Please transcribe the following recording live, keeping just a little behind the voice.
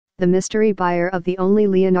The mystery buyer of the only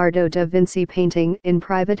Leonardo da Vinci painting in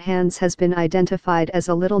private hands has been identified as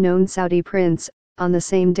a little-known Saudi prince. On the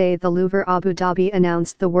same day the Louvre Abu Dhabi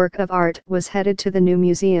announced the work of art was headed to the new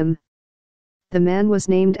museum. The man was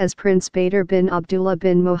named as Prince Badr bin Abdullah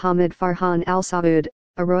bin Mohammed Farhan Al Saud,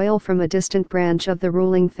 a royal from a distant branch of the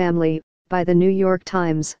ruling family, by the New York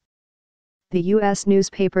Times. The U.S.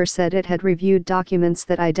 newspaper said it had reviewed documents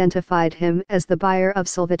that identified him as the buyer of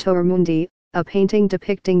Salvator Mundi, a painting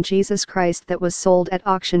depicting Jesus Christ that was sold at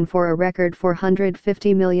auction for a record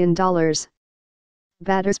 $450 million.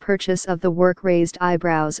 Badr's purchase of the work raised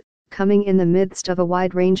eyebrows, coming in the midst of a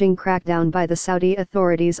wide-ranging crackdown by the Saudi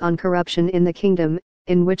authorities on corruption in the kingdom,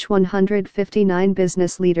 in which 159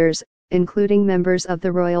 business leaders, including members of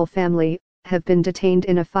the royal family, have been detained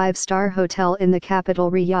in a five-star hotel in the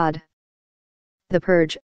capital Riyadh. The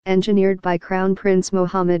purge, engineered by Crown Prince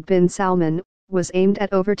Mohammed bin Salman, was aimed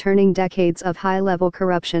at overturning decades of high-level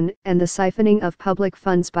corruption and the siphoning of public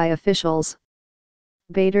funds by officials.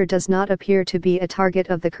 Badr does not appear to be a target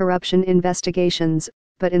of the corruption investigations,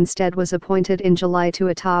 but instead was appointed in July to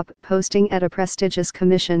a top posting at a prestigious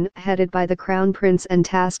commission headed by the Crown Prince and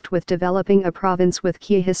tasked with developing a province with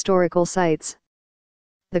key historical sites.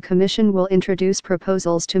 The commission will introduce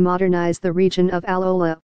proposals to modernize the region of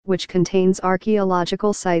Al-Ola, which contains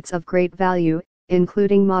archaeological sites of great value,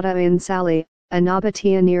 including Ma'in Salih, a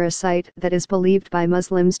Nabatean era site that is believed by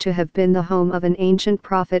Muslims to have been the home of an ancient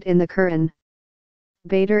prophet in the Quran.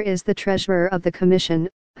 Badr is the treasurer of the commission,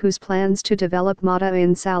 whose plans to develop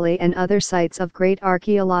Ma'in Salih and other sites of great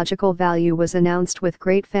archaeological value was announced with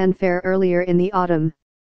great fanfare earlier in the autumn.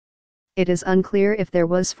 It is unclear if there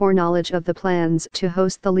was foreknowledge of the plans to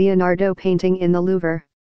host the Leonardo painting in the Louvre.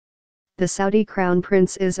 The Saudi Crown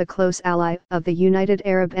Prince is a close ally of the United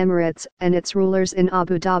Arab Emirates and its rulers in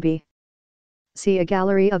Abu Dhabi. See a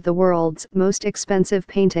gallery of the world's most expensive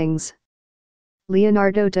paintings.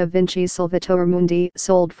 Leonardo da Vinci's Salvator Mundi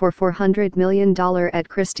sold for $400 million at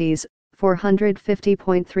Christie's,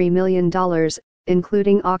 $450.3 million,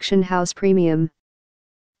 including auction house premium.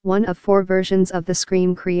 One of 4 versions of the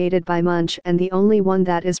scream created by Munch and the only one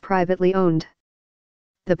that is privately owned.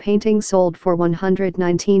 The painting sold for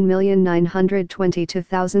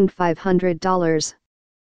 $119,922,500.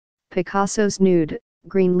 Picasso's Nude,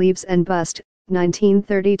 Green Leaves and Bust,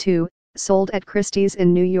 1932, sold at Christie's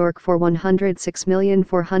in New York for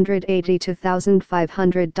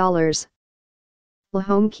 $106,482,500. La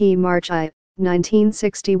Home Key March I,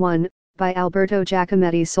 1961, by Alberto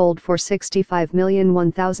Giacometti sold for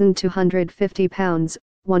 £65,001,250,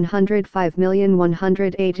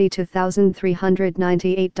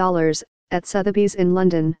 $105,182,398, at Sotheby's in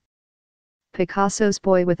London. Picasso's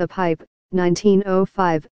Boy with a Pipe,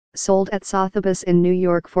 1905, sold at Sotheby's in New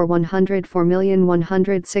York for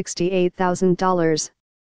 $104,168,000.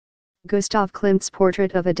 Gustav Klimt's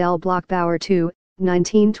portrait of Adele Bloch-Bauer II,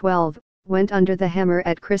 1912, went under the hammer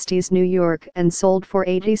at Christie's New York and sold for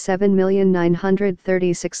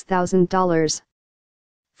 $87,936,000.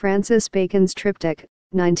 Francis Bacon's Triptych,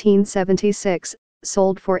 1976,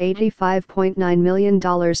 sold for $85.9 million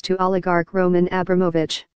to oligarch Roman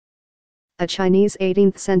Abramovich. A Chinese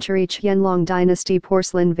 18th-century Qianlong dynasty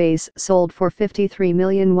porcelain vase sold for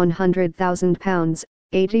 £53,100,000,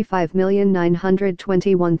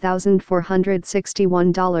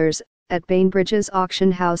 $85,921,461, at Bainbridge's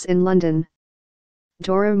auction house in London.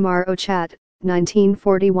 Dora Maar Ochat,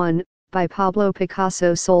 1941, by Pablo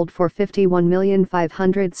Picasso sold for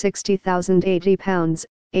 £51,560,080,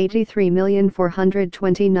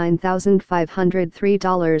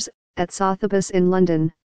 $83,429,503, at Sotheby's in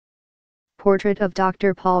London. Portrait of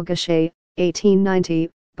Dr. Paul Gaucher, 1890,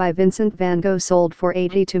 by Vincent van Gogh sold for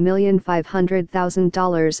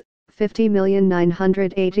 $82,500,000,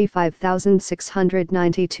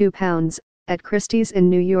 £50,985,692, at Christie's in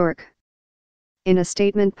New York. In a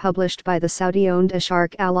statement published by the Saudi-owned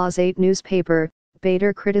Asharq Al-Azait newspaper,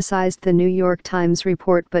 Badr criticized the New York Times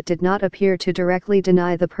report but did not appear to directly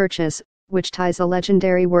deny the purchase, which ties a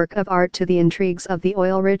legendary work of art to the intrigues of the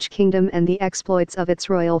oil-rich kingdom and the exploits of its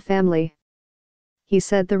royal family. He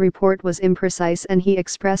said the report was imprecise and he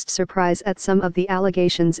expressed surprise at some of the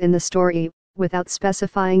allegations in the story, without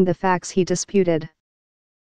specifying the facts he disputed.